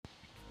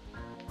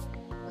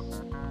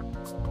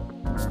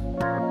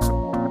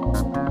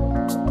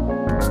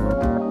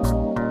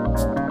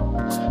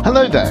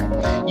Hello there.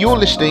 You're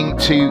listening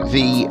to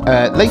the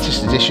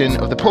latest edition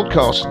of the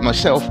podcast with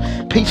myself,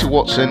 Peter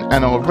Watson,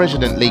 and our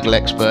resident legal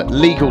expert,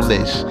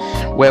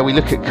 LegalLiz, where we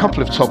look at a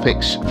couple of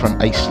topics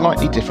from a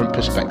slightly different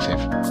perspective.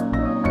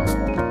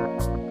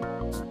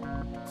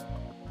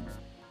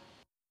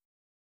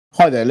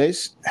 Hi there,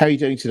 Liz. How are you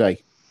doing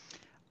today?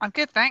 I'm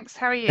good, thanks.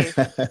 How are you?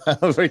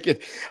 Very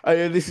good.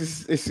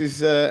 This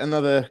is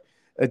another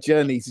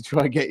journey to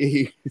try and get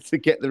you to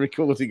get the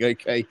recording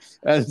okay,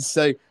 and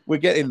so we're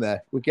getting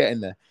there.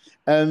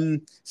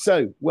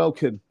 So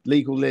welcome,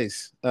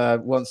 LegalLiz,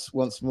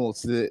 once more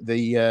to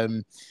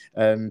the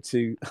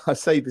to I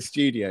say the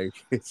studio,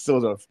 it's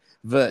sort of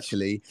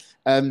virtually.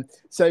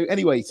 So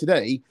anyway,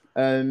 today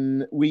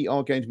we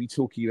are going to be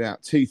talking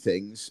about two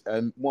things.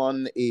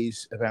 One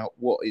is about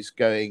what is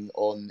going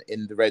on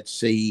in the Red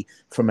Sea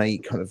from a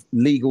kind of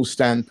legal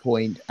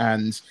standpoint,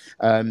 and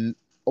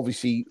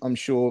obviously, I'm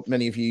sure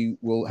many of you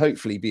will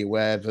hopefully be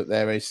aware that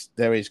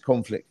there is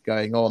conflict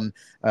going on,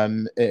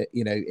 in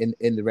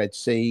the Red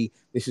Sea.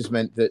 This has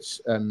meant that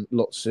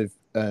lots of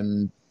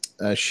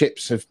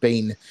ships have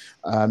been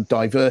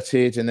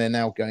diverted, and they're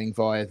now going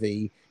via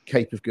the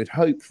Cape of Good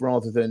Hope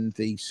rather than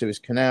the Suez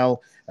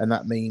Canal, and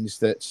that means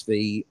that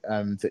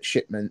that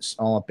shipments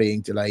are being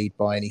delayed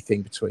by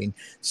anything between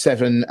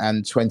 7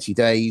 and 20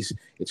 days.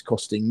 It's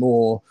costing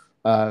more.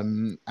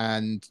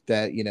 And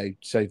there,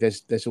 so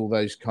there's all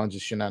those kinds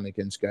of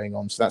shenanigans going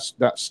on. So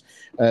that's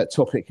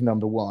topic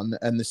number one.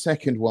 And the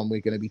second one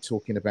we're going to be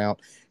talking about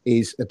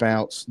is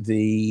about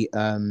the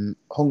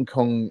Hong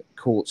Kong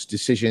court's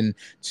decision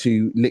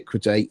to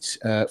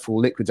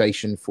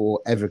liquidation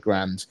for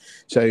Evergrande.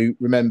 So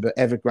remember,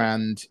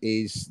 Evergrande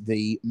is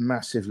the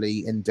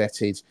massively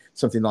indebted,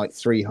 something like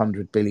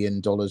 $300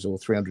 billion or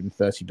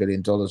 $330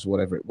 billion,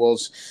 whatever it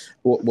was.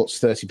 What's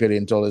 $30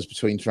 billion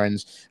between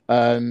friends?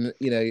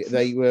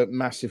 They were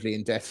massively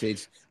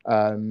indebted,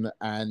 and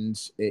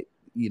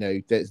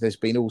there's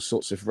been all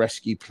sorts of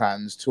rescue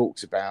plans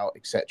talked about,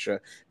 etc.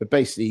 But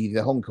basically,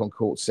 the Hong Kong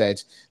court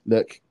said,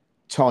 "Look,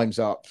 time's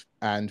up,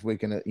 and we're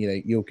gonna,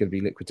 you're going to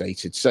be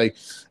liquidated." So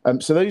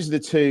those are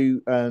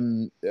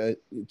the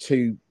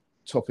two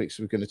topics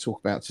we're going to talk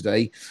about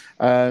today.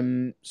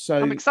 So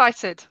I'm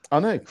excited. I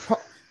know.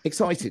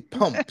 Excited,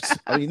 pumped.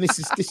 I mean, this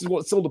is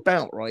what it's all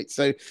about, right?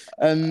 So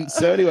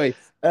anyway,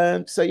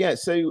 what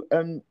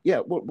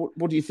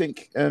do you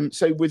think?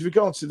 So with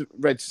regards to the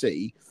Red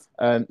Sea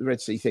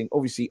thing,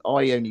 obviously,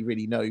 I only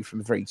really know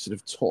from a very sort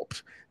of top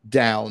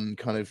down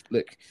kind of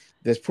look.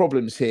 There's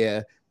problems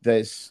here.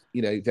 There's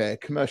there are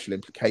commercial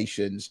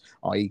implications.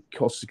 I.e.,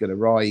 costs are going to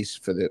rise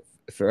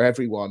for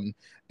everyone,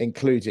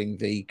 including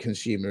the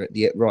consumer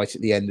right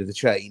at the end of the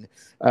chain.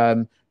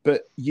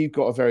 But you've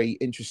got a very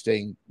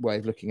interesting way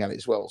of looking at it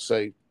as well.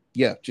 So,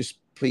 yeah, just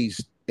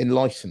please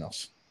enlighten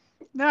us.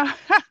 No,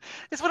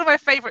 it's one of my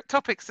favourite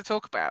topics to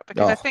talk about,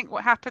 because I think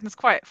what happens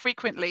quite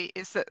frequently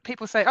is that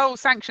people say, "Oh,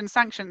 sanctions,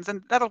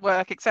 and that'll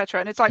work,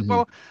 etc." And it's like,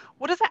 well,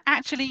 what does that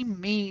actually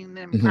mean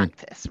in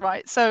practice,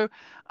 right? So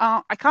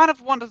I kind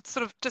of want to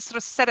sort of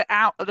set it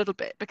out a little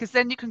bit, because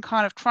then you can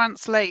kind of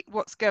translate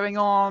what's going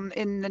on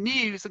in the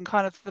news and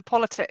kind of the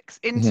politics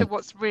into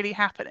what's really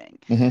happening.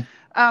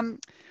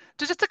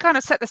 Just to kind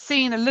of set the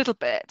scene a little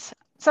bit,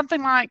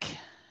 something like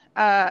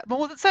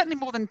certainly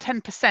more than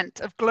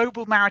 10% of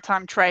global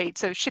maritime trade,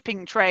 so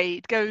shipping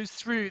trade, goes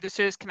through the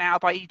Suez Canal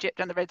by Egypt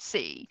and the Red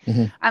Sea.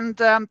 And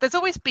there's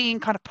always been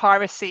kind of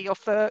piracy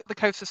off the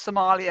coast of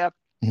Somalia,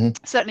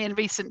 certainly in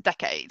recent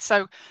decades.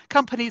 So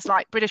companies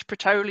like British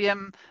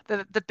Petroleum,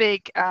 the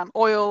big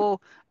oil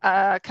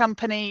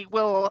company,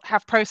 will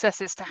have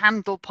processes to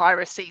handle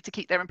piracy to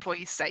keep their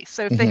employees safe.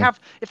 So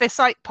if they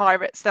sight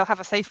pirates, they'll have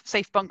a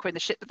safe bunker in the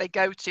ship that they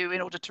go to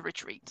in order to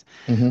retreat.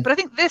 But I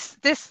think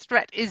this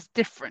threat is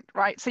different,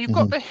 right? So you've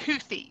got the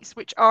Houthis,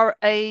 which are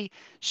a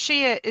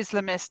Shia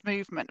Islamist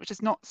movement, which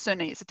is not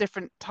Sunni. It's a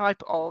different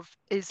type of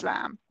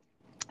Islam,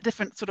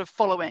 different sort of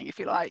following, if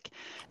you like.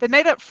 They're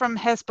made up from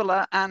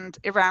Hezbollah and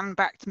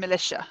Iran-backed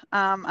militia,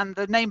 and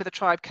the name of the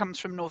tribe comes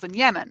from northern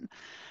Yemen.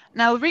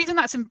 Now, the reason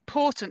that's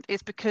important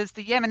is because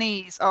the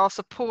Yemenis are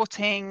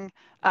supporting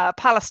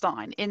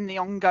Palestine in the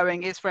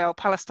ongoing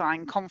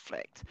Israel-Palestine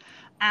conflict.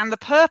 And the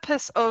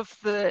purpose of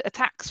the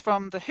attacks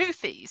from the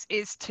Houthis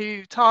is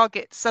to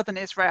target southern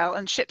Israel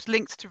and ships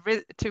linked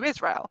to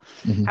Israel.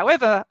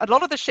 However, a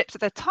lot of the ships that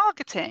they're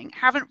targeting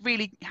haven't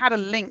really had a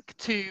link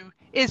to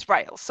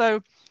Israel.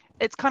 So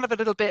it's kind of a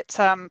little bit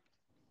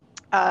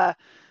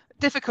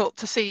difficult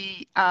to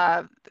see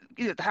how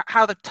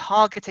the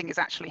targeting is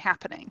actually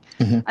happening.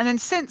 And then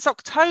since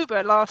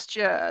October last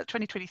year,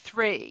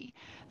 2023,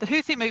 the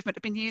Houthi movement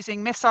have been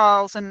using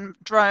missiles and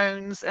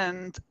drones,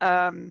 and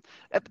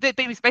they've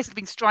basically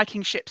been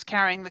striking ships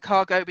carrying the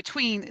cargo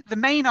between the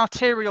main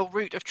arterial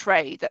route of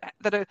trade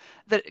that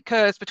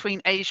occurs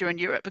between Asia and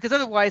Europe, because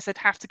otherwise they'd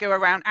have to go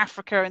around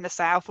Africa in the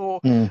south,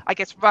 or I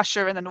guess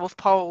Russia in the North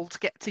Pole to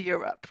get to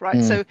Europe,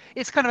 right? So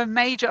it's kind of a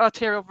major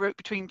arterial route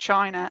between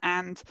China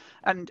and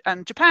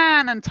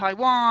Japan and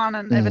Taiwan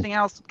and everything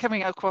else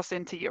coming across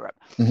into Europe.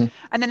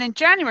 And then in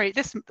January,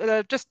 this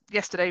just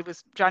yesterday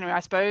was January,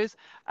 I suppose.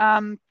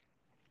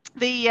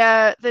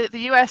 The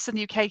US and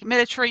UK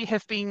military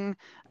have been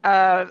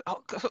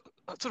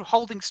sort of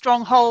holding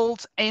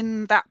strongholds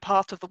in that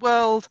part of the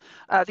world.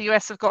 The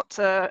US have got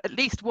at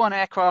least one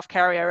aircraft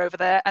carrier over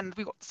there, and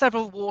we've got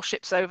several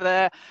warships over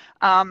there,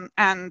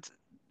 and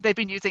they've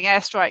been using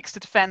airstrikes to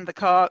defend the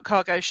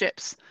cargo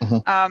ships,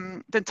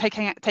 then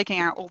taking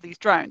out all these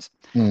drones.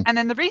 And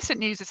then the recent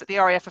news is that the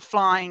RAF are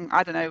flying,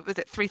 I don't know, was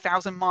it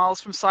 3,000 miles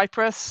from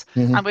Cyprus?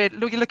 And we're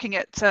looking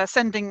at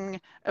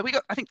sending, we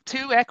got, I think,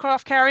 2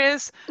 aircraft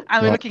carriers,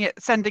 and we're looking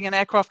at sending an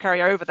aircraft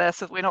carrier over there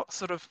so that we're not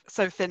sort of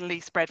so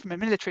thinly spread from a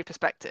military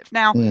perspective.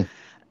 Now,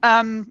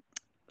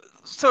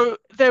 so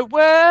there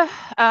were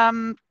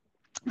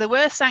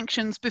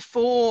sanctions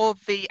before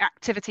the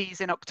activities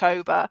in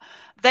October.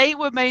 They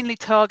were mainly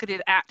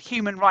targeted at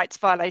human rights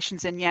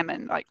violations in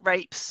Yemen, like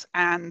rapes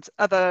and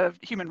other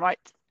human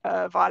rights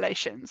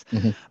violations.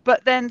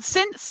 But then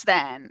since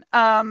then,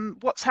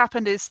 what's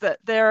happened is that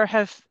there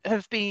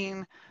have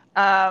been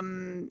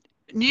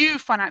new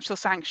financial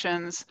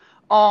sanctions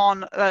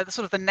on the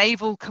sort of the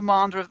naval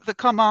commander of the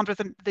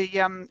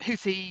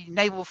Houthi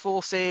naval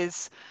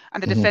forces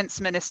and the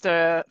defense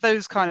minister,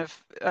 those kind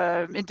of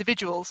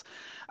individuals,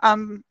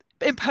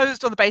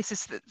 imposed on the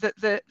basis that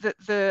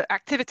the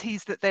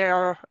activities that they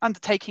are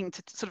undertaking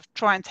to sort of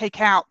try and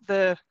take out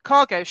the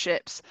cargo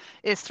ships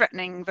is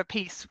threatening the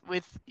peace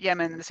with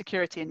Yemen and the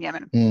security in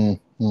Yemen.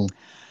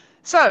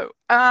 So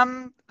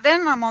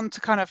then I'm on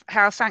to kind of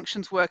how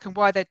sanctions work and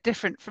why they're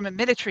different from a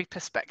military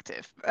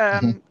perspective,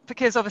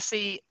 because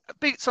obviously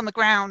boots on the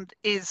ground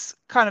is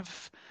kind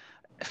of,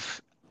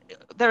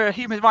 there are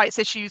human rights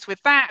issues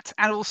with that,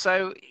 and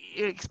also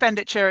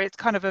expenditure. It's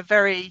kind of a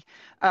very,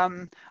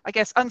 I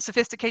guess,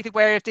 unsophisticated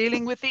way of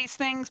dealing with these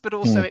things, but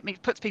also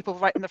it puts people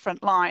right in the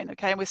front line.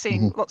 Okay, and we're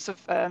seeing lots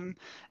of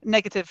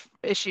negative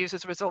issues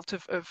as a result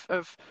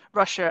of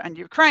Russia and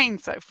Ukraine.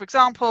 So, for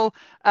example,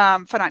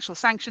 financial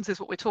sanctions is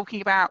what we're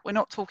talking about. We're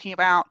not talking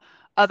about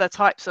other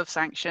types of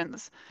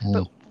sanctions.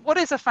 But what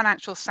is a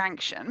financial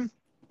sanction?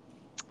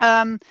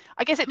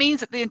 I guess it means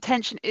that the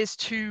intention is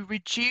to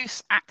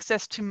reduce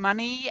access to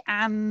money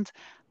and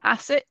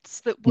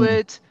assets that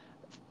would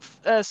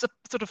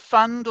sort of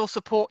fund or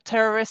support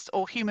terrorists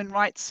or human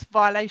rights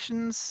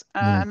violations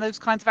and those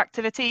kinds of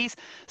activities.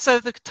 So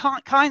the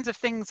kinds of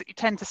things that you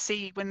tend to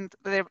see when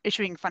they're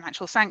issuing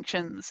financial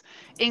sanctions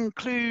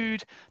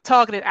include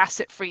targeted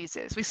asset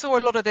freezes. We saw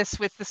a lot of this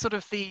with the sort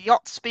of the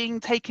yachts being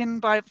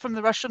taken from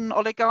the Russian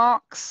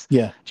oligarchs. Do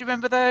you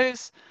remember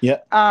those?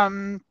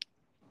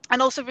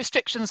 And also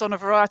restrictions on a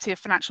variety of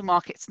financial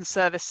markets and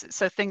services.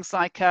 So things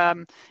like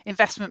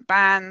investment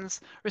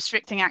bans,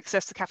 restricting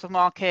access to capital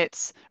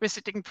markets,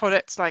 restricting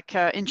products like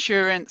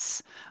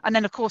insurance. And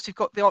then, of course, you've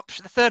got the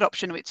third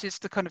option, which is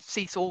to kind of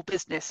cease all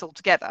business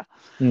altogether.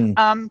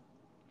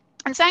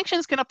 And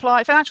sanctions can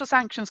apply, financial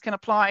sanctions can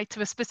apply to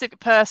a specific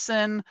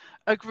person,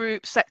 a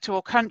group, sector,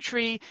 or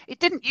country. It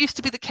didn't used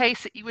to be the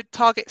case that you would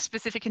target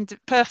specific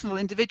personal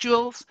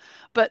individuals,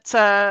 but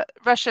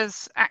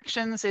Russia's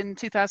actions in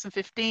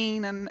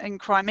 2015 and in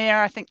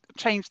Crimea, I think,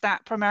 changed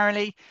that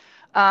primarily.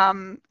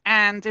 And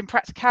in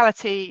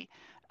practicality,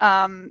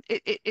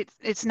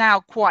 it's now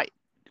quite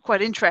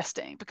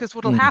interesting, because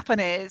what will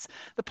happen is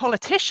the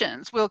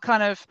politicians will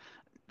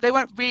they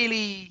won't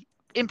really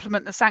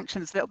implement the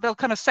sanctions. They'll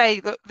kind of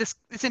say that this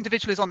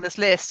individual is on this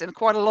list, and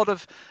quite a lot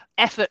of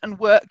effort and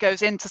work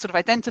goes into sort of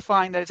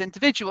identifying those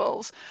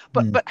individuals.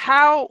 But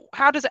how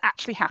does it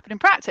actually happen in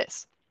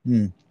practice?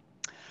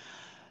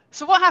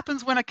 So what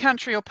happens when a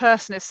country or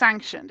person is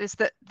sanctioned is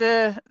that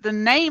the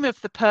name of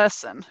the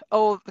person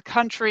or the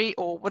country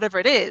or whatever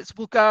it is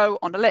will go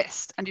on a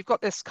list, and you've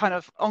got this kind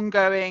of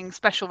ongoing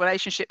special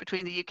relationship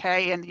between the UK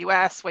and the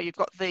US, where you've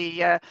got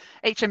the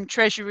HM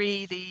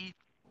Treasury, the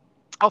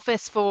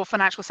Office for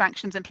Financial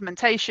Sanctions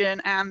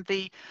Implementation, and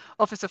the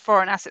Office of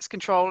Foreign Assets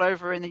Control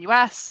over in the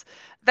US.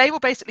 They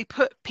will basically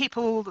put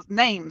people's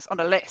names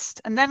on a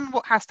list. And then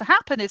what has to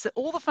happen is that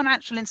all the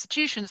financial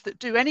institutions that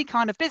do any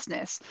kind of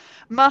business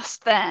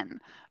must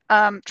then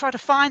try to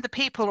find the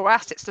people or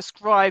assets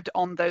described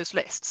on those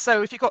lists.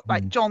 So if you've got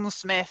like John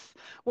Smith,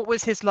 what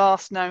was his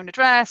last known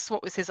address?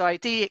 What was his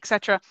ID,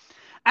 etc.?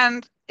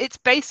 And it's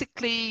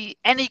basically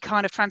any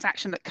kind of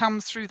transaction that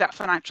comes through that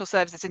financial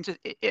services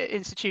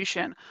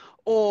institution,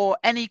 or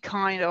any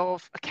kind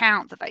of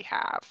account that they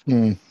have.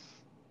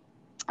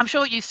 I'm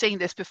sure you've seen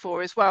this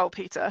before as well,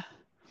 Peter,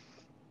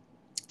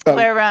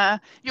 where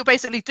you're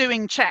basically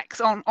doing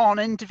checks on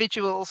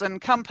individuals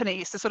and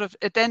companies to sort of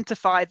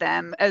identify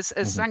them as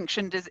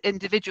sanctioned as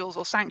individuals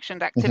or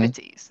sanctioned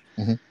activities.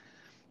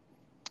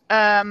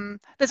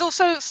 there's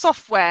also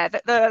software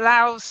that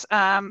allows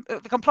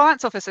the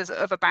compliance officers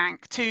of a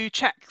bank to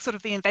check sort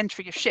of the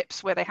inventory of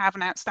ships where they have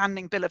an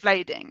outstanding bill of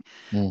lading.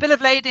 Bill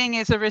of lading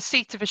is a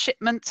receipt of a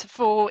shipment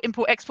for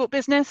import-export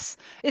business.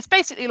 It's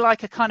basically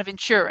like a kind of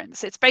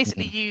insurance. It's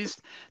basically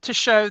used to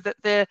show that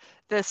the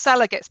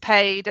seller gets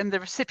paid and the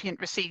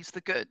recipient receives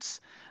the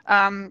goods.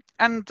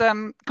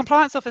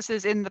 Compliance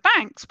officers in the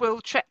banks will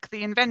check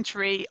the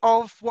inventory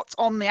of what's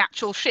on the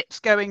actual ships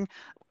going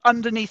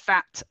underneath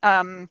that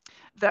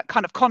that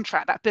kind of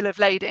contract, that bill of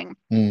lading,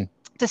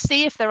 to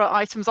see if there are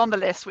items on the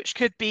list which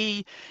could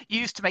be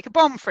used to make a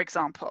bomb, for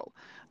example.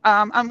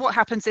 And what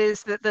happens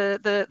is that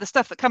the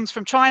stuff that comes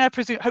from China,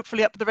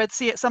 hopefully up the Red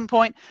Sea at some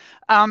point,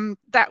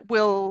 that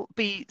will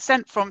be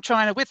sent from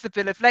China with the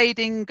bill of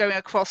lading going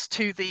across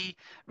to the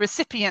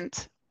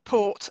recipient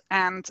port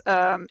and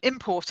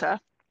importer,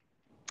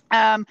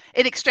 in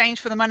exchange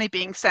for the money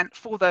being sent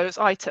for those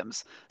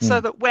items, so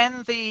that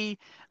when the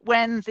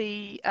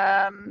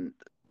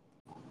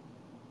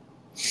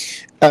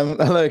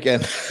hello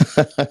again.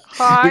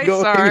 Hi,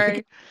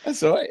 sorry.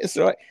 That's all right. It's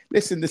all right.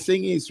 Listen, the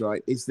thing is,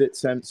 right, is that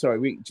sorry,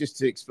 we just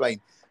to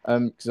explain,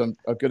 because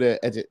I've got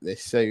to edit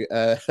this. So you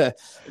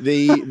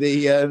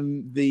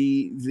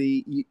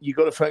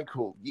got a phone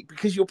call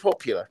because you're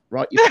popular,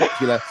 right? You're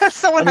popular.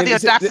 Someone had the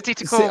audacity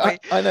to call me.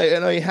 I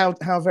know.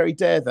 How very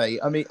dare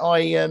they? I mean,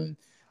 I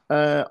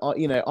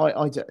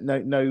don't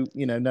know,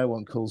 no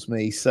one calls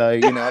me, so I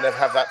never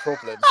have that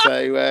problem.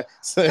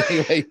 So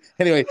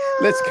anyway,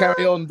 let's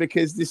carry on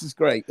because this is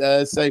great.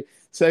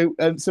 So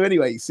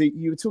anyway, so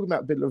you were talking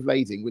about bill of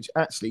lading, which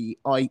actually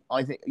I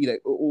think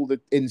all the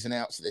ins and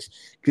outs of this,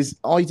 because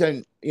I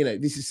don't,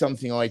 this is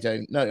something I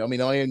don't know. I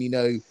mean, I only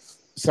know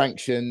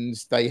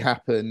sanctions, they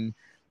happen.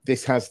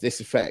 This has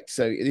this effect.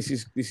 So this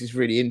is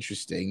really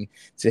interesting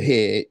to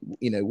hear,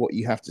 what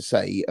you have to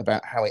say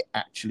about how it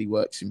actually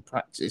works in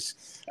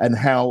practice, and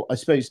how, I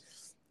suppose,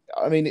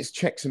 I mean, it's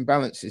checks and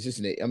balances,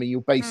 isn't it? I mean, you're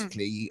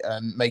basically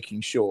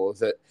making sure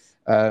that,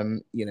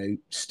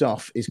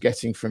 stuff is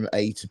getting from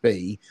A to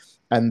B,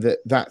 and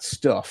that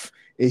stuff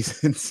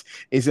is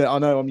I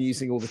know I'm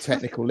using all the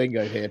technical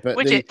lingo here, but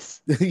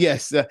widgets.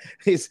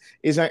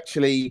 Is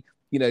actually,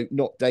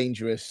 not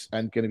dangerous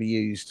and going to be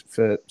used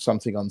for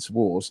something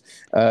untoward.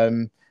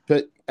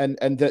 But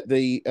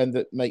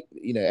that make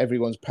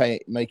everyone's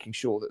making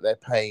sure that they're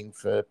paying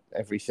for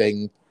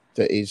everything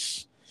that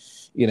is,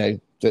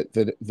 that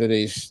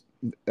is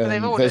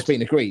that's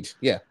been agreed.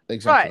 Yeah,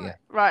 exactly.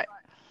 Right.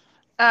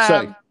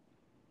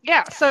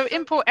 So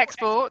import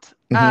export.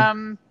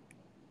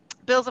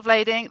 Bills of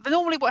lading.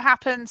 Normally what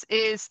happens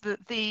is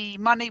that the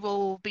money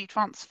will be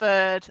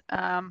transferred.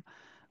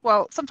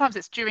 Well, sometimes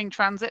it's during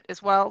transit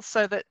as well,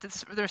 so that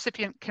the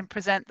recipient can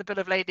present the bill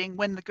of lading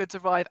when the goods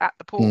arrive at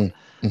the port,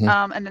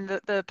 and then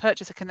the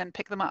purchaser can then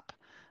pick them up.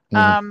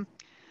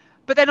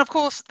 But then, of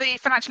course, the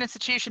financial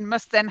institution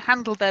must then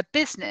handle their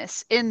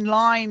business in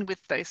line with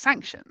those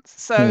sanctions.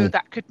 So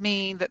that could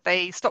mean that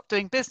they stop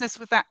doing business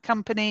with that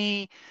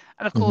company.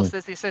 And of course,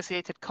 there's the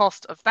associated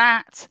cost of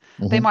that.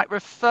 They might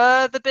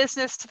refer the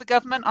business to the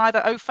government, either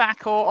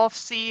OFAC or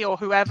OFC or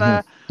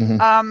whoever,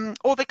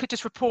 or they could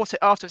just report it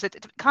afterwards.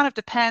 It kind of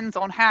depends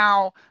on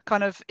how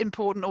kind of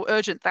important or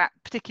urgent that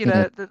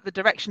particular, the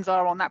directions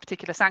are on that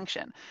particular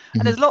sanction.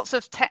 And there's lots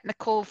of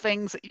technical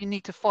things that you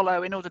need to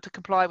follow in order to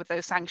comply with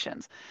those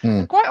sanctions.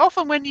 And quite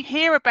often when you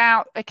hear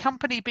about a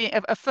company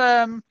a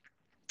firm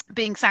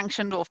being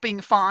sanctioned or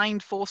being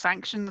fined for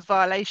sanctions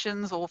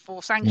violations or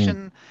for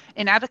sanction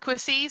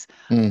inadequacies,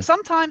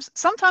 sometimes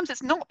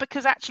it's not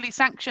because actually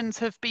sanctions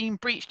have been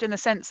breached in the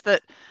sense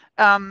that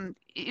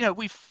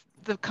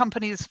the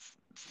company's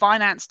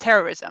financed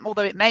terrorism,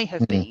 although it may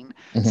have been.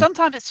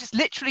 Sometimes it's just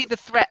literally the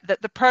threat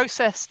that the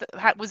process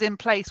that was in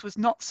place was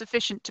not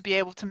sufficient to be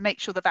able to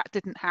make sure that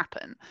didn't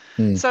happen.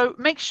 So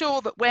make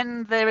sure that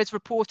when there is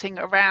reporting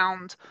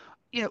around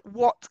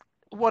what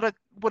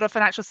a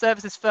financial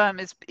services firm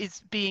is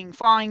being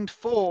fined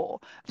for,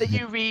 that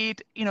you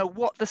read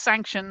what the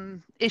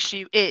sanction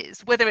issue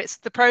is, whether it's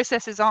the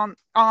processes aren't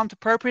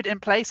appropriate in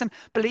place. And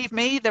believe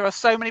me, there are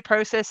so many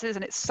processes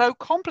and it's so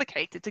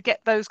complicated to get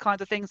those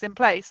kinds of things in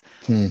place.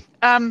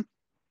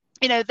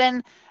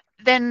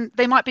 Then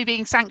they might be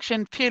being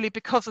sanctioned purely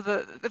because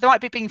they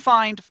might be being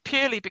fined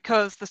purely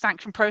because the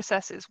sanction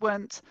processes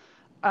weren't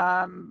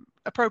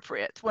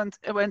appropriate,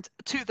 weren't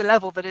to the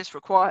level that is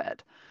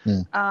required.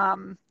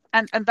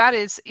 And that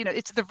is,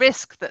 it's the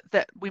risk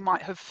that we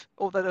might have,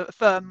 or that a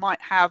firm might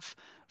have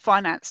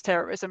financed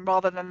terrorism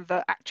rather than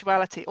the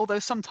actuality, although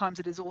sometimes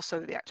it is also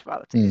the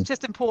actuality. It's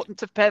just important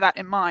to bear that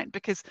in mind,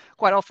 because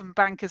quite often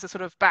bankers are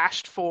sort of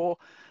bashed for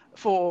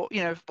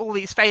all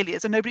these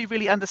failures, and nobody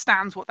really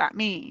understands what that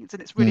means.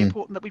 And it's really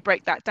important that we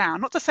break that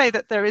down. Not to say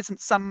that there isn't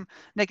some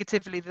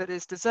negativity that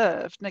is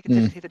deserved,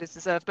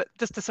 but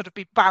just to sort of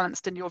be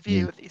balanced in your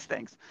view of these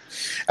things.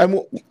 And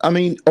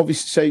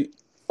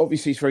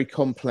obviously it's very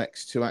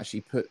complex to actually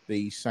put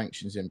these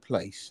sanctions in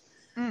place.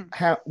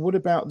 What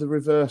about the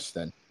reverse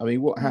then? I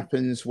mean, what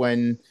happens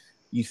when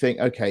you think,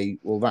 okay,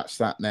 well, that's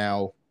that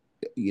now,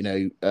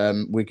 we're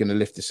going to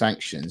lift the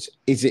sanctions?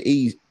 Is it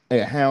easy?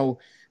 How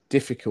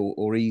difficult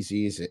or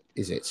easy is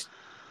it?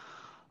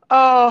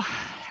 Oh,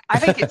 I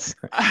think it's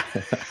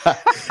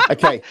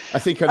Okay, I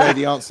think I know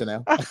the answer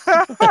now.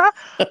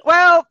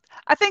 well,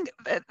 I think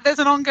there's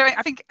an ongoing.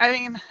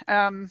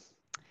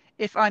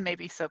 If I may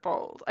be so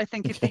bold, I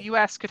think if the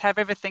US could have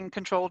everything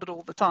controlled at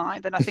all the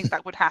time, then I think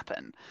that would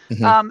happen.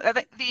 I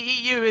think the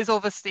EU is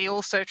obviously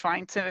also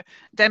trying to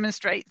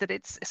demonstrate that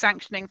it's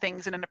sanctioning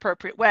things in an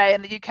appropriate way,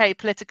 and the UK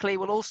politically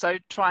will also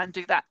try and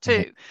do that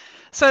too.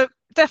 So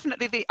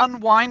definitely the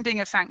unwinding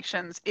of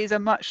sanctions is a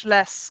much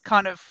less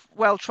kind of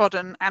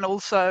well-trodden and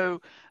also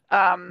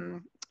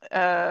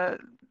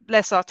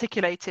less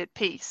articulated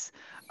piece,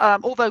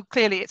 although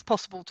clearly it's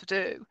possible to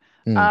do.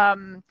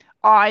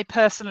 I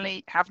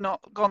personally have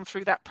not gone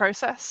through that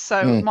process,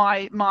 so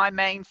my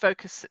main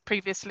focus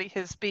previously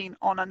has been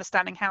on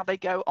understanding how they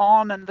go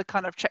on and the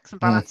kind of checks and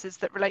balances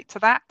that relate to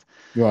that.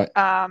 Right.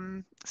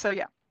 So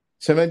yeah.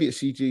 So maybe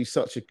it's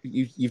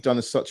you've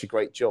done such a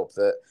great job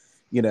that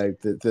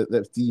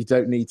that you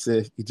don't need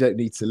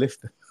to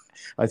lift them.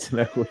 I don't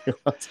know.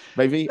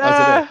 Maybe I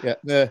don't know. Yeah,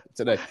 no, I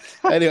don't know.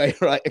 Anyway,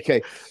 right?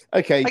 Okay.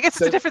 I guess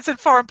it's a difference in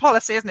foreign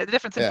policy, isn't it? The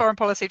difference in foreign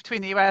policy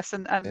between the US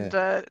and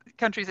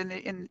countries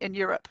in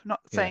Europe.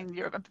 Not saying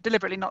Europe. I'm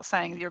deliberately not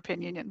saying the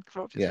European Union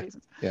for obvious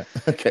reasons. Yeah.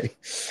 Okay.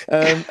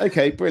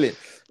 Okay. Brilliant.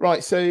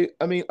 Right. So,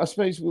 I mean, I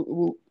suppose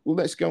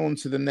let's go on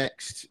to the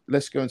next.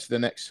 Let's go on to the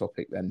next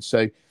topic then.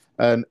 So,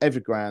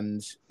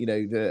 Evergrande,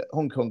 the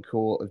Hong Kong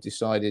court have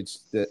decided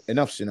that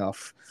enough's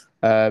enough.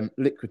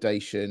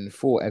 Liquidation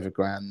for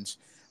Evergrande.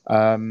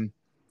 I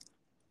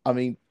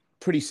mean,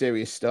 pretty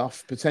serious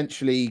stuff.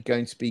 Potentially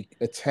going to be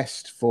a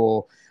test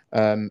for,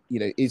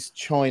 is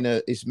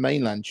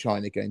mainland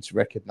China going to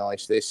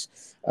recognise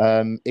this?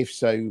 If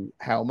so,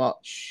 how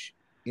much?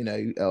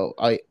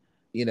 I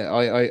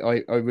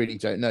really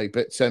don't know.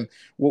 But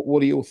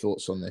what are your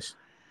thoughts on this?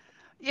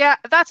 Yeah,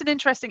 that's an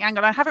interesting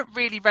angle. I haven't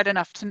really read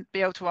enough to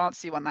be able to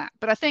answer you on that.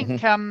 But I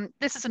think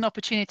this is an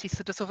opportunity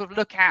to sort of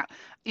look at,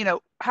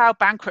 how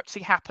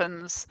bankruptcy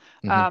happens,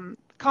 kind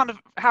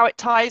of how it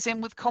ties in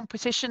with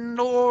competition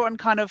law and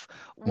kind of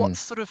what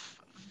sort of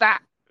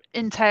that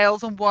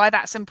entails and why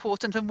that's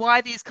important and why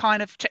these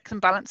kind of checks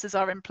and balances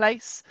are in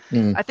place.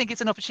 I think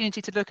it's an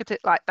opportunity to look at it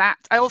like that.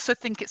 I also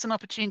think it's an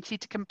opportunity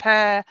to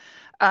compare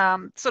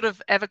sort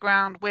of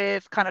Evergrande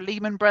with kind of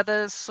Lehman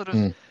Brothers, sort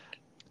of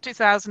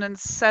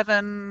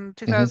 2007,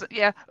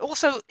 2000,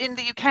 also in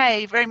the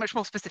UK, very much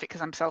more specific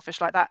because I'm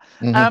selfish like that.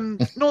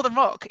 Northern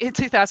Rock in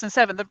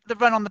 2007, the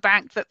run on the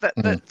bank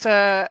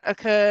that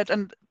occurred,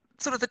 and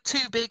sort of the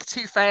too big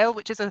to fail,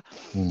 which is a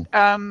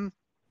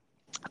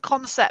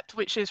concept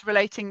which is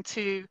relating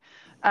to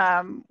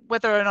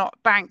whether or not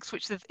banks,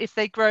 which if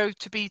they grow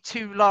to be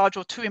too large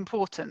or too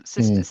important,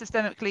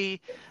 systemically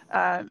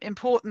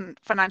important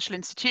financial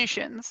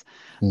institutions,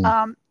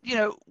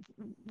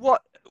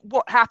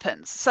 what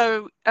happens.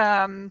 So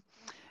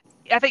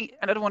I think,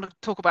 and I don't want to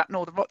talk about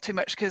Northern Rock too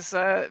much because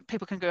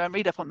people can go and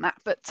read up on that.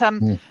 But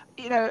the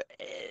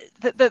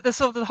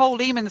sort of the whole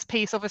Lehman's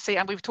piece, obviously,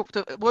 and we've talked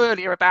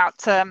earlier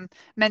about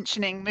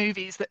mentioning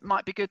movies that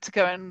might be good to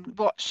go and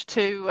watch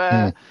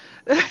to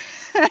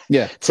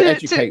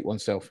educate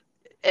oneself.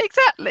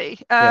 Exactly.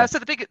 So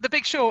the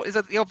Big Short is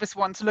the obvious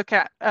one to look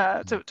at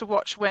to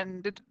watch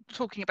when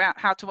talking about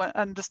how to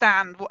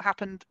understand what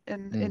happened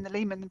in the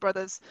Lehman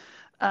Brothers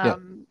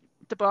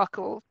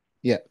debacle.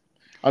 Yeah.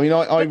 I mean,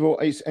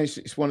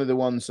 it's one of the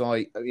ones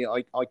I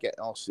get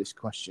asked this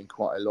question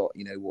quite a lot.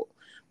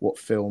 What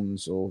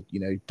films or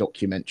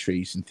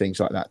documentaries and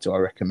things like that do I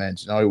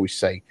recommend? And I always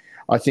say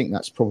I think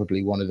that's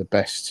probably one of the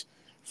best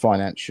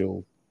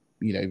financial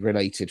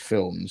related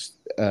films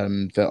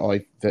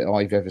that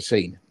I've ever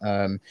seen.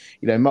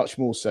 Much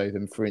more so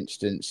than, for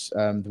instance,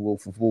 The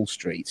Wolf of Wall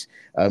Street,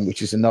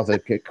 which is another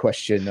good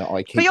question that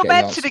I keep. But you're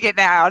mentioning it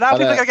now. Now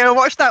people are going to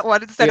watch that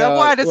one instead.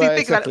 Why does he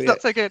think that it's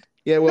not so good?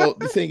 Yeah, well,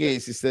 the thing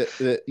is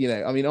that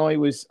I mean, I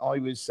was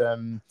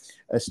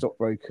a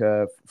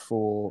stockbroker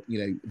for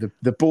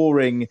the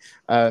boring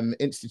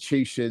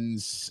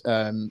institutions,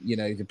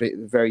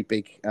 the very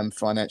big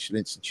financial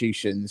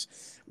institutions,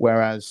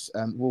 whereas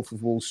Wolf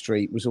of Wall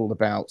Street was all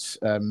about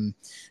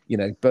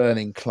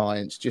burning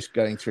clients, just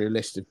going through a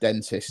list of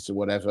dentists or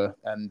whatever,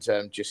 and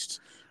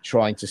just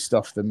trying to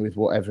stuff them with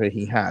whatever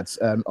he had.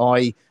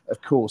 I, of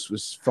course,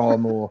 was far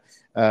more,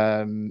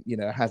 had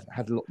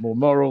a lot more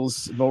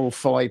moral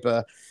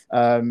fibre.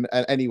 And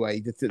anyway,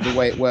 the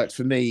way it worked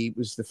for me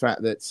was the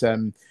fact that,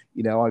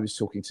 I was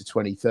talking to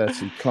 20,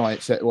 30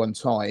 clients at one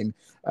time.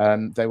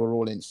 They were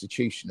all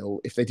institutional.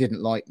 If they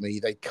didn't like me,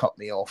 they'd cut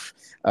me off.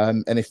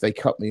 And if they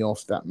cut me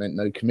off, that meant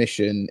no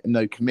commission.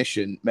 No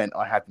commission meant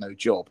I had no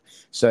job.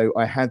 So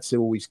I had to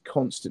always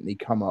constantly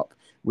come up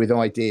with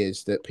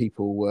ideas that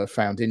people were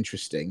found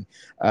interesting.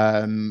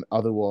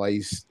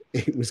 Otherwise,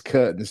 it was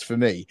curtains for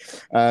me.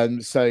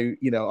 So,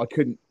 I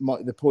couldn't,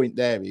 the point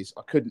there is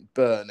I couldn't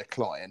burn a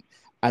client.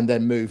 and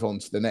then move on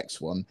to the next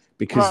one,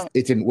 because Right.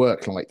 it didn't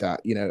work like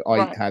that. I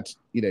Right. had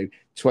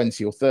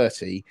 20 or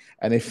 30,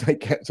 and if they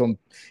kept on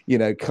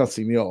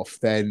cutting me off,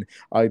 then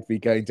I'd be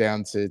going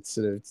down to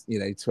sort of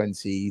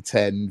 20,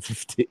 10,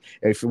 50,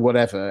 for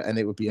whatever, and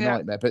it would be a Yeah.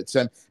 nightmare. But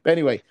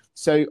anyway,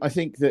 so I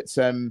think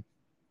that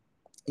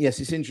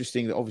yes, it's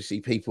interesting that obviously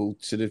people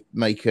sort of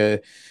make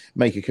a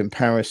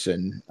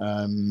comparison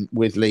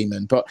with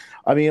Lehman. But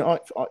I mean,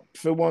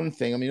 for one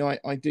thing, I mean,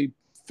 I do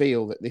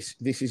feel that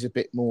this is a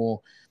bit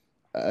more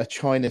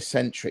China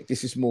centric.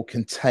 This is more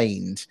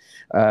contained.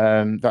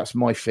 That's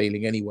my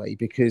feeling anyway,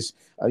 because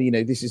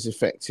this is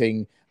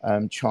affecting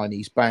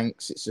Chinese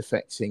banks. It's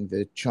affecting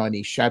the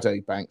Chinese shadow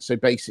banks. So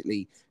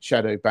basically,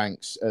 shadow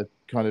banks are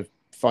kind of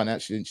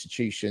financial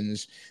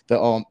institutions that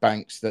aren't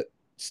banks that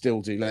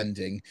still do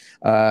lending,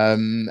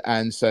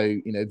 and so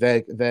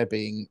they're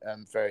being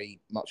very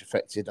much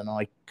affected. And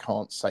I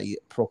can't say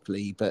it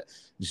properly, but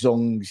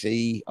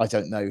Zhongzi, I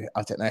don't know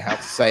how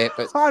to say it,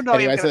 but I'm not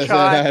even anyway, going to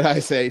try.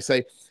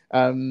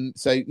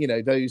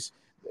 those,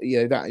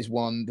 that is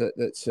one that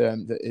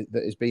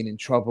has been in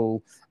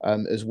trouble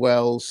as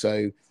well.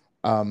 So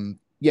so I mean,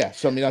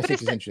 I But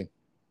think it's interesting.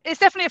 it's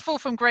definitely a fall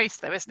from grace,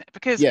 though, isn't it?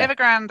 Because Yeah.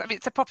 Evergrande, I mean,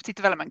 it's a property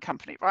development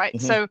company, right?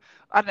 Mm-hmm. So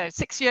I don't know,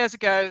 6 years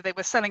ago, they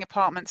were selling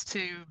apartments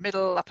to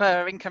middle,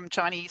 upper income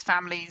Chinese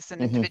families and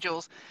Mm-hmm.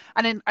 individuals.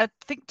 And in, I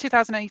think,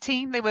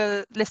 2018, they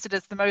were listed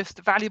as the most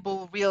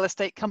valuable real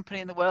estate company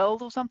in the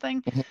world or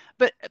something. Mm-hmm.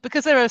 But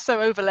because they were so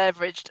over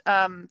leveraged,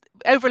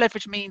 over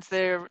leveraged means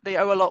they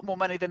owe a lot more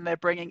money than they're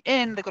bringing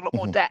in. They've got a lot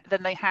more Mm-hmm. debt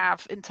than they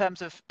have in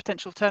terms of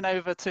potential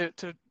turnover to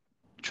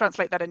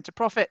translate that into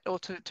profit or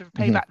to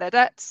pay Mm-hmm. back their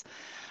debts.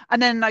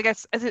 And then I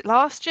guess, is it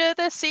last year,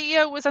 the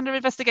CEO was under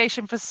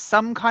investigation for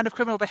some kind of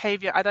criminal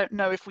behavior. I don't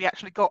know if we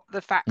actually got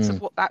the facts of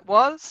what that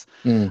was.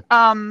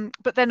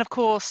 But then, of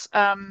course,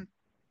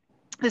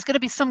 there's going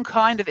to be some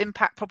kind of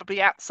impact probably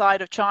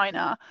outside of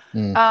China.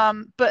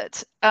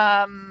 But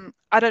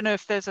I don't know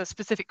if there's a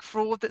specific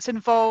fraud that's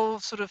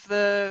involved,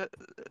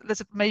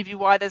 there's maybe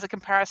why there's a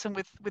comparison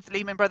with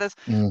Lehman Brothers.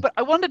 But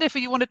I wondered if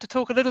you wanted to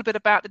talk a little bit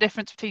about the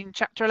difference between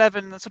Chapter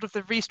 11 and sort of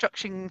the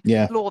restructuring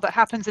law that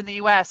happens in the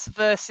US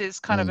versus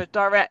kind of a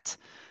direct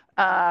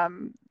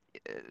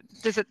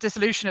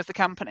dissolution of the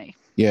company.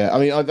 Yeah, I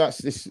mean,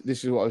 this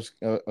is what I was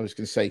going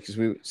to say, because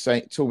we were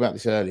talking about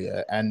this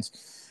earlier, and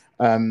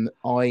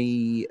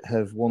I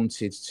have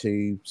wanted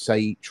to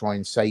try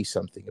and say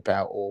something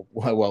about, or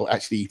well,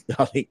 actually,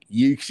 I think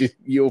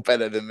you're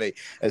better than me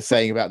at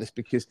saying about this,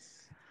 because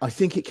I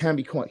think it can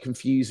be quite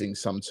confusing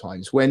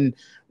sometimes when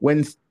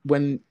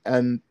when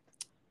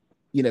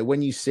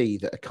you see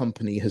that a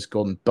company has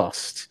gone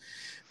bust.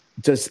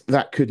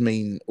 That could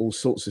mean all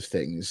sorts of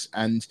things,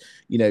 and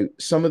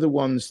some of the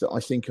ones that I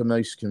think are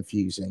most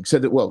confusing. So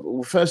that,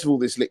 well, first of all,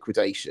 there's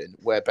liquidation,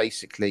 where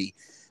basically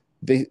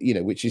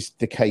which is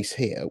the case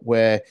here,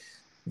 where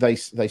they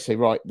say,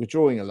 right, we're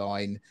drawing a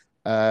line,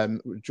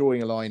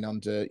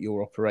 under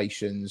your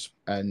operations,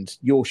 and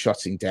you're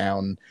shutting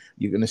down.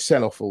 You're going to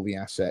sell off all the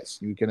assets.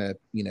 You're going to,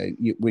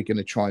 we're going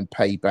to try and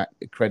pay back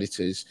the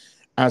creditors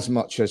as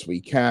much as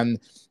we can.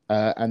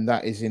 And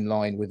that is in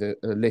line with a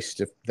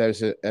list of,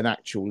 there's an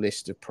actual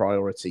list of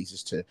priorities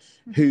as to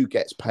who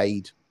gets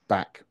paid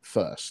back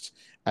first.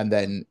 And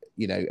then,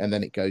 and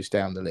then it goes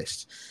down the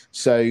list.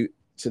 So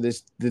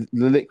there's the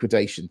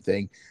liquidation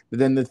thing. But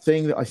then the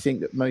thing that I think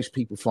that most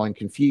people find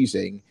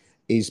confusing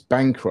is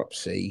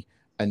bankruptcy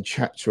and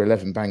Chapter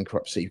 11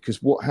 bankruptcy.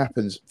 Because what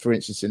happens, for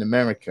instance, in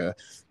America,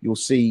 you'll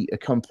see a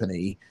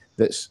company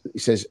it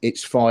says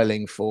it's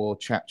filing for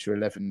Chapter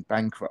 11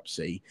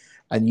 bankruptcy,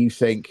 and you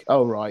think,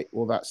 oh, right,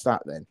 well, that's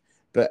that then.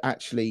 But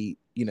actually,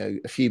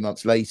 a few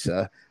months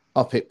later,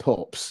 up it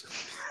pops,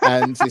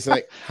 and it's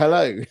like,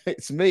 hello,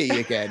 it's me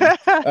again.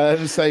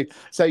 So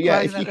yeah,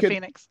 Rising if you like the could,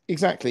 Phoenix.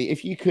 exactly,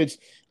 if you could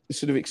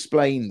sort of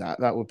explain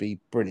that would be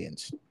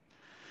brilliant.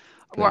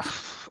 Well,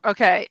 Please.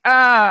 okay,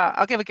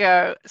 I'll give a go.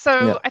 Yeah.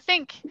 So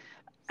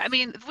I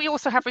mean, we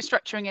also have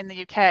restructuring in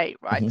the UK,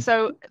 right? Mm-hmm.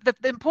 So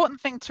the important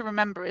thing to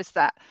remember is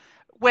that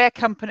where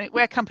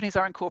companies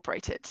are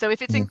incorporated. So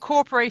if it's Mm-hmm.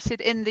 incorporated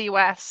in the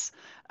US,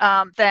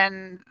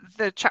 then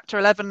the Chapter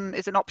 11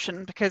 is an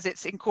option because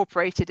it's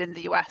incorporated in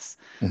the US.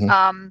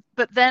 Mm-hmm.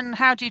 But then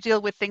how do you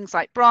deal with things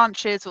like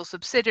branches or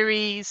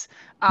subsidiaries?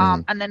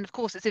 And then, of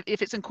course,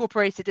 if it's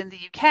incorporated in the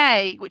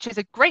UK, which is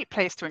a great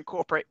place to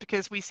incorporate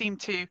because we seem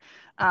to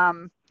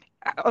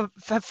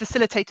have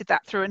facilitated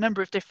that through a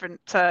number of different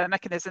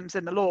mechanisms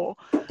in the law.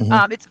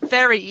 Mm-hmm. It's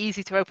very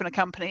easy to open a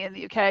company in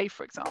the UK,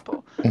 for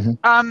example.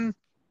 Mm-hmm.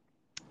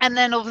 And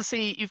then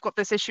obviously you've got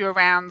this issue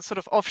around sort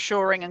of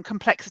offshoring and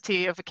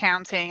complexity of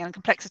accounting and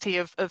complexity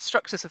of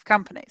structures of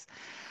companies.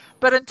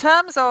 But in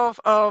terms of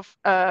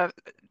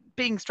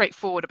being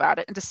straightforward about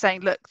it and just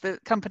saying, look, the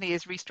company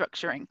is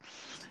restructuring,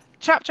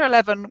 Chapter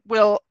 11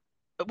 will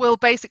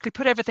basically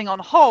put everything on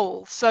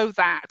hold so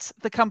that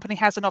the company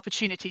has an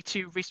opportunity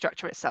to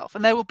restructure itself.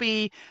 And there will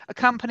be a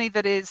company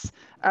that is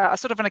a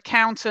sort of an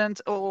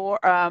accountant or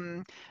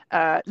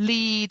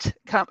lead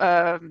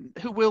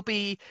who will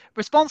be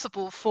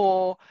responsible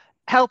for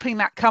helping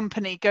that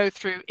company go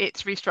through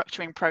its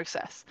restructuring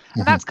process.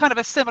 And that's kind of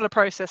a similar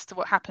process to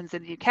what happens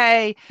in the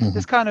UK.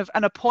 There's kind of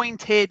an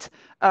appointed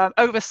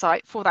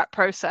oversight for that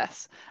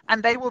process.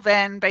 And they will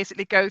then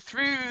basically go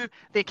through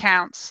the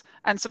accounts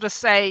and sort of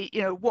say,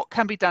 what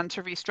can be done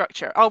to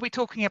restructure? Are we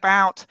talking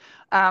about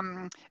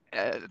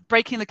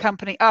breaking the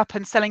company up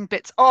and selling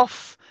bits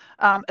off?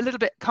 A little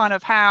bit kind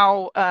of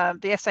how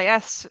the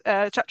SAS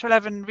Chapter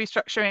 11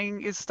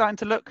 restructuring is starting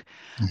to look.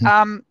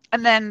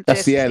 And then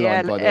that's the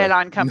airline, by the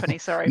airline way. company.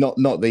 Sorry, not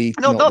the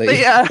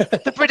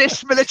the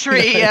British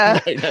military,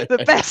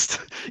 the best.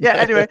 Yeah.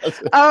 Anyway.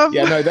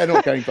 No, they're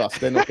not going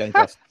bust. They're not going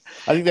bust.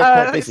 I think they're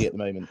quite busy at the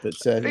moment. But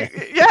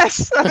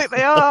yes, I think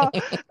they are.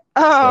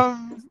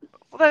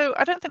 Although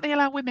I don't think they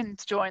allow women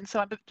to join,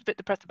 so I'm a bit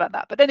depressed about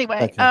that. But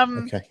anyway.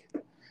 Okay.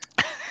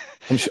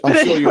 I'm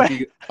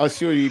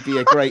sure you'd be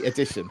a great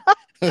addition.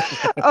 There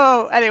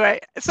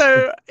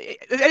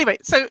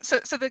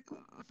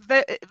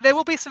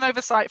will be some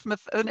oversight from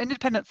an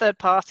independent third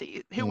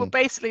party who will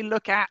basically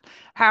look at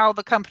how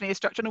the company is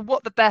structured and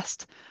what the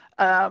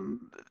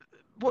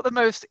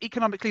most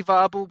economically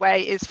viable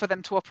way is for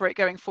them to operate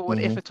going forward,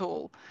 if at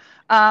all.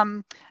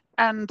 And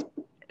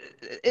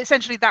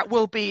essentially that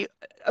will be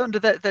under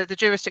the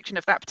jurisdiction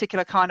of that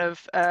particular kind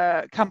of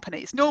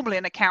companies. Normally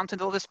an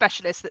accountant or the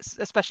specialist that's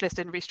a specialist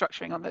in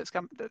restructuring on those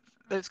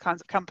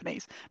kinds of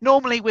companies,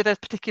 normally with a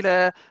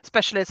particular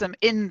specialism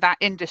in that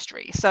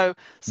industry. So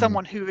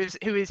someone who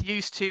is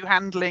used to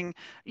handling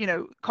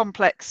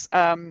complex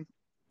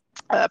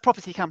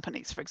property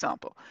companies, for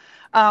example.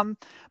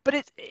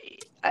 But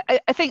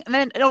I think, and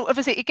then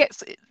obviously it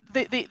gets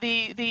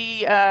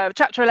the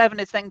Chapter 11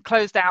 is then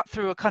closed out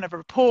through a kind of a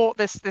report.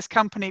 This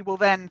company will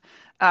then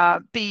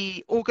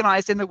be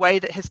organised in the way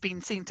that has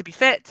been seen to be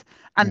fit,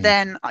 and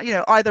then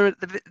either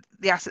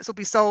the assets will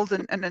be sold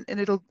and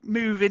it'll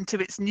move into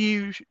its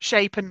new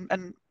shape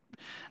and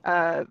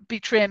be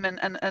trim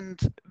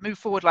and move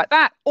forward like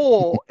that,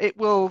 or it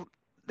will.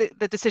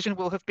 The decision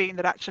will have been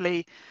that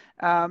actually,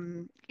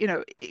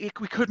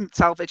 we couldn't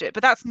salvage it,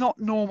 but that's not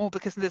normal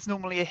because there's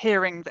normally a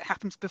hearing that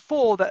happens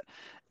before the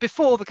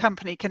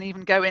company can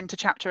even go into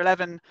Chapter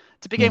 11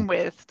 to begin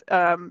with.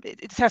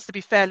 It has to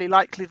be fairly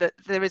likely that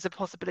there is a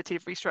possibility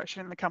of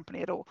restructuring the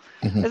company at all.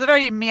 There's a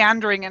very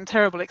meandering and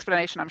terrible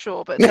explanation, I'm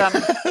sure, but not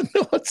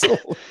at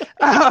all.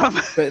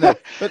 But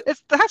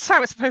that's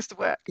how it's supposed to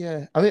work.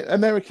 Yeah, I mean,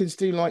 Americans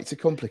do like to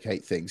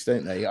complicate things,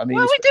 don't they? I mean,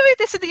 well, we do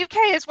this in the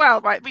UK as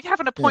well, right? We have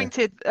an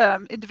appointed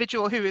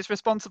individual who is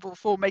responsible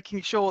for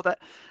making sure that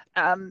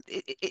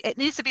it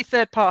needs to be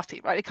third party,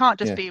 right? It can't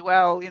just be,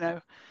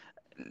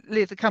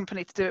 leave the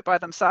company to do it by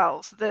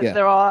themselves.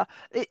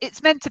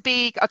 It's meant to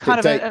be a kind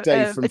of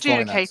Dave from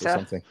adjudicator. Finance or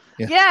something.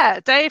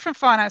 Dave from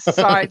Finance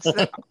decides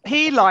that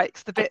he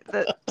likes the bit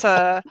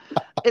that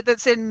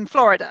that's in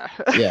Florida.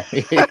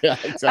 Exactly.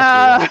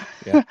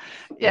 You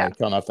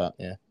can't have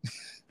that.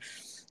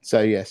 So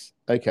yes,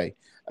 okay.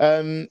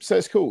 So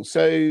it's cool.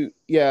 So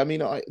I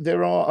mean,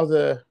 there are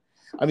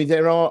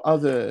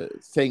other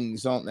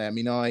things, aren't there? I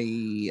mean,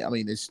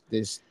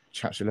 there's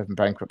Chapter 11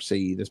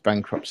 bankruptcy. There's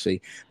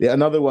bankruptcy.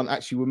 Another one.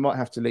 Actually, we might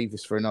have to leave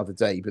this for another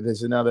day. But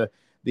there's another.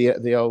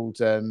 The old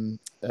the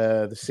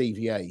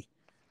CVA.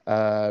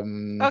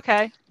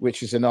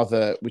 Which is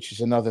another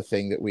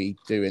thing that we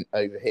do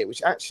over here.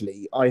 Which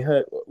actually, I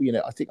heard.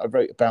 I think I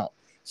wrote about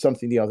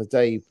something the other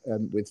day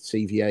with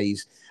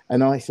CVAs,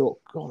 and I thought,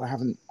 God, I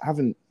haven't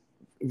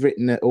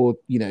written it or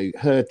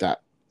heard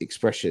that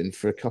expression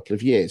for a couple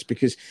of years,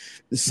 because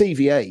the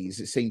CVAs,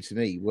 it seemed to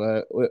me,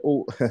 were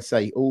all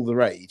all the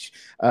rage.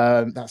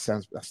 That's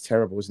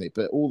terrible, isn't it?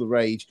 But all the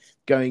rage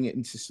going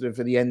into sort of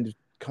at the end of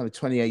kind of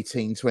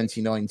 2018,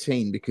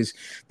 2019, because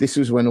this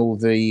was when all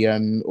the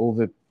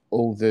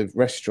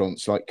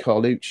restaurants like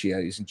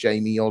Carluccio's and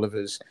Jamie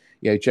Oliver's,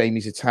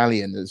 Jamie's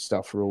Italian and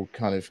stuff were all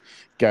kind of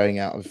going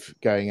out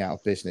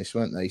of business,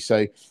 weren't they?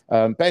 So,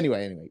 but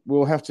anyway,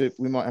 we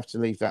might have to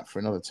leave that for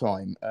another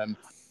time.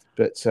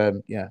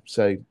 So you're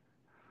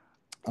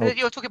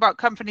talking about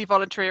company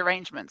voluntary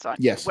arrangements, aren't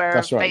you? Yes, where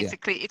that's right.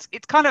 Basically, it's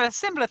kind of a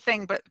similar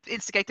thing, but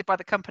instigated by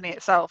the company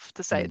itself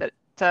to say that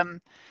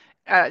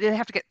they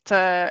have to get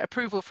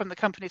approval from the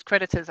company's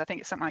creditors. I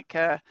think it's something like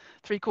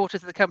 3/4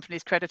 of the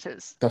company's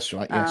creditors. That's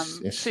right.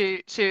 Yes.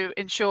 To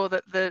ensure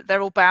that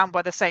they're all bound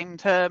by the same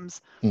terms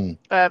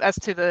as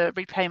to the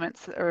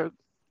repayments that are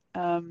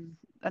and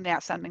the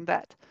outstanding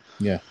debt.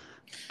 Yeah.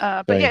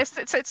 But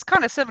it's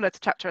kind of similar to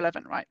Chapter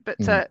 11, right? But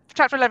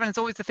Chapter 11 is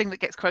always the thing that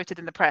gets quoted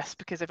in the press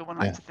because everyone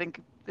likes to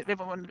think that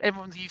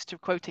everyone's used to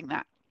quoting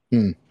that.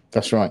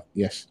 That's right.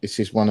 Yes, this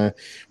is one of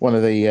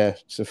the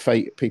sort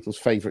of people's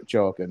favourite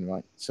jargon,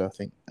 right? So I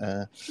think,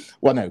 no,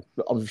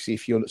 obviously,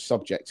 if you're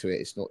subject to it,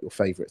 it's not your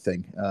favourite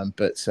thing.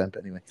 But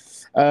anyway,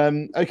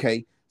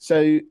 okay.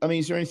 So, I mean,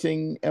 is there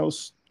anything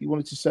else you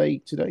wanted to say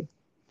today?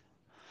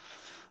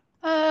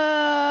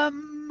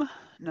 No,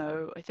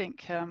 I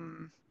think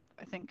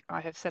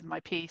I have said my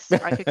piece.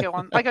 I could go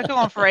on. I could go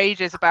on for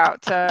ages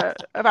about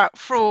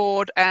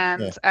fraud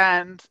and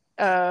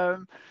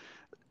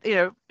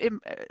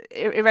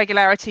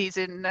irregularities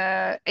in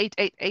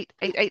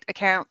 88888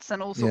 accounts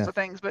and all sorts of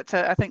things. But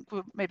I think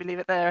we'll maybe leave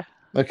it there.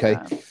 Okay,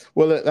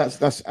 well,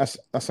 that's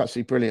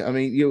absolutely brilliant. I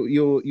mean,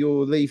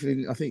 you're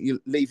leaving. I think you're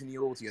leaving the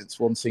audience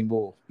wanting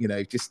more.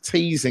 Just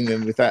teasing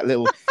them with that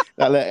little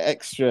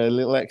extra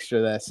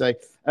there. So,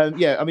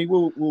 yeah, I mean,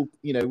 we'll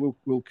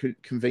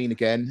convene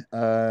again.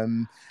 Yeah,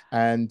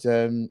 I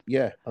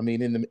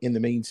mean, in the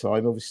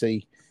meantime,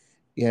 obviously,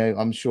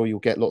 I'm sure you'll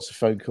get lots of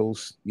phone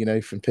calls,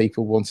 from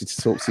people wanting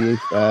to talk to you.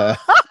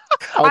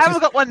 I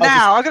haven't got one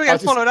now. I'm going to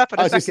get followed up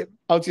in a second.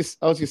 I'll just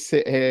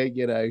sit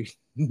here,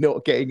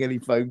 not getting any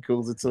phone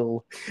calls at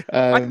all.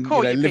 I can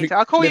call you, Peter.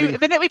 I'll call you the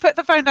minute we put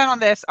the phone down on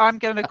this. I'm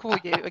going to call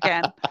you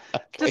again, okay.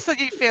 Just so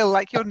you feel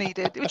like you're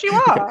needed, which you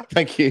are.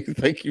 Thank you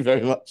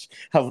very much.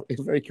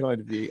 Very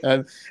kind of you.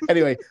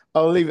 Anyway,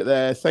 I'll leave it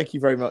there. Thank you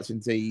very much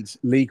indeed,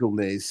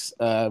 LegalLiz,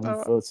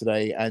 for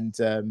today, and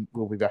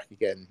we'll be back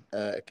again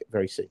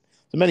very soon.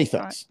 So many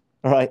thanks.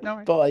 All right.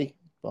 No worries.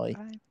 Bye.